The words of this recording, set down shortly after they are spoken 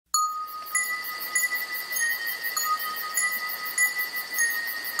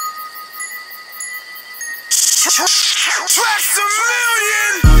Traxamillion!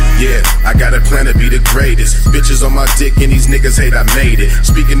 Yeah, I got a plan to be the greatest. Bitches on my dick and these niggas hate I made it.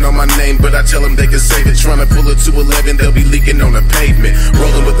 Speaking on my name, but I tell them they can save it. Tryna pull it to 11, they'll be leaking on the pavement.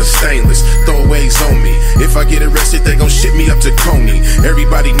 Rolling with the stainless, throwaways on me. If I get arrested, they gon' ship me up to Coney.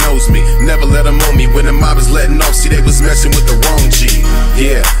 Everybody knows me, never let them on me. When the mob is letting off, see they was messing with the wrong G.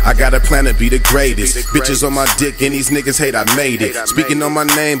 Yeah, I got a plan to be the greatest. Bitches on my dick and these niggas hate I made it. Speaking on my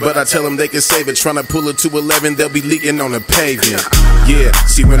name, but I tell them they can save it. Tryna pull it to 11, they'll be leaking on the pavement. Yeah,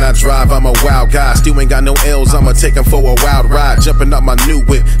 see when I drive, I'm a wild guy. Still ain't got no L's, I'ma take them for a wild ride. Jumping up my new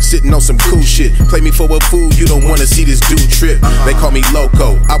whip, sitting on some cool shit. Play me for a fool, you don't wanna see this dude trip. They call me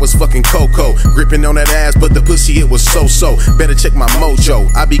Loco, I was fucking Coco. Gripping on that ass, but the pussy it was so-so. Better check my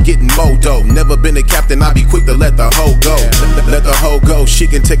mojo, I be getting modo. Never been a captain, I be quick to let the hoe go. Let the hoe go, she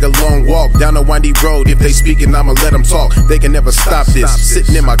can take a long walk down a windy road. If they speaking, I'ma let them talk. They can never stop this,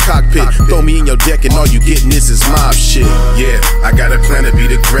 sitting in my cockpit. Throw me in your deck and all you getting is mob shit. Yeah, I got a plan to be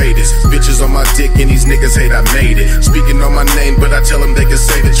the greatest. Bitches on my dick and these niggas hate I made it. Speaking on my name, but I tell them they can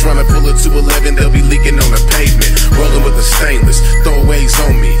save it. Tryna pull it to 11, they'll be leaking on the pavement. Rolling with the stainless, throwaways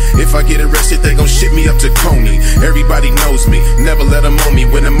on me. If I get arrested, they gon' ship me up to Coney. Everybody knows me, never let them on me.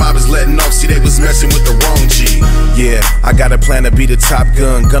 When the mob is letting off, see they was messing with the wrong G. Yeah, I got a plan to be the top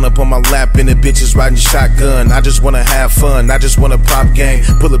gun. Gun up on my lap and the bitches riding shotgun. I just wanna have fun, I just wanna pop gang.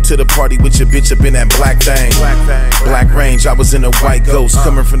 Pull up to the party with your bitch up in that black thing. Black Range, I was in a white ghost.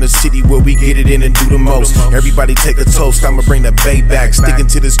 Coming from the city where we get it in and do the most. Everybody take a toast, I'ma bring the bay back. Sticking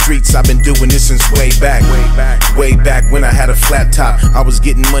to the streets, I've been doing this since way back. Way back when I had a flat top. I was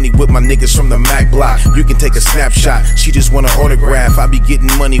getting money with my niggas from the Mac block. You can take a snapshot, she just want an autograph. I be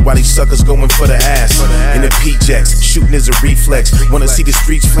getting money while these suckers going for the ass. In the P-Jacks, shooting is a reflex. Wanna see the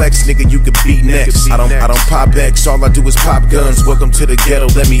streets flex, nigga, you could be next. I don't pop X, all I do is pop guns. Welcome to the ghetto,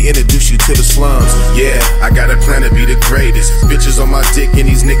 let me introduce you to the slums. Yeah, I got a plan to be the greatest. Bitches on my dick and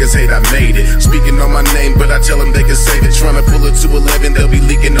these niggas hate I made it. Speaking on my name, but I tell them they can save it. Tryna pull it to 11, they'll be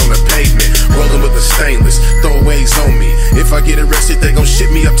leaking on the pavement. Rolling with the stainless, throwaways on me. If I get arrested, they gon'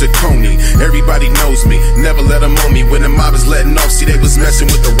 ship me up to Coney. Everybody knows me, never let them on me. When the mob is letting off, see they was messing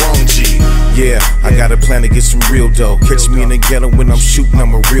with the wrong G. Yeah, I got a plan to get some real dough. Catch me in the ghetto when I'm shooting,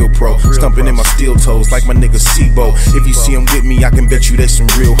 I'm a real pro. Stumping in my steel toes like my nigga Sibo. If you see them with me, I can bet you they some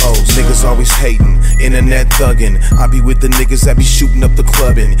real hoes. Niggas always hating, internet thugging. I be with the niggas that be shooting up the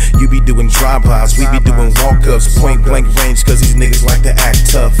clubbing. You be doing drive-bys, we be doing walk-ups. Point blank range, cause these niggas like to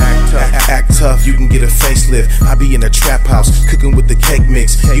act tough. Act tough, you can get a facelift. I be in a trap house, cooking with the cake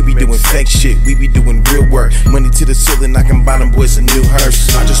mix. You be doing fake shit, we be doing real work. Money to the ceiling, I can buy them boys a new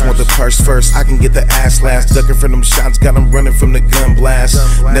hearse. I just want the purse first, I can get the ass last. Ducking from them shots, got them running from the gun blast.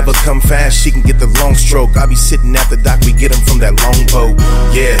 Never come fast, she can get the long stroke. I be sitting at the dock, we get them from that long boat.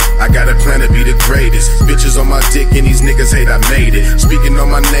 Yeah, I got a plan to be the greatest. Bitches on my dick and these niggas hate I made it. Speaking on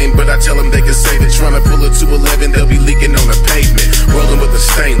my name, but I tell them they can save it. Tryna pull it to 11, they'll be leaking on the pavement. Rolling with the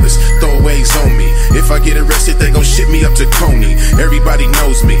stainless, throwaways on me. If I get arrested, they gon' ship me up to Coney. Everybody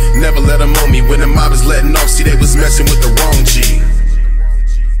knows me, never let them on me. When the mob is letting off, see they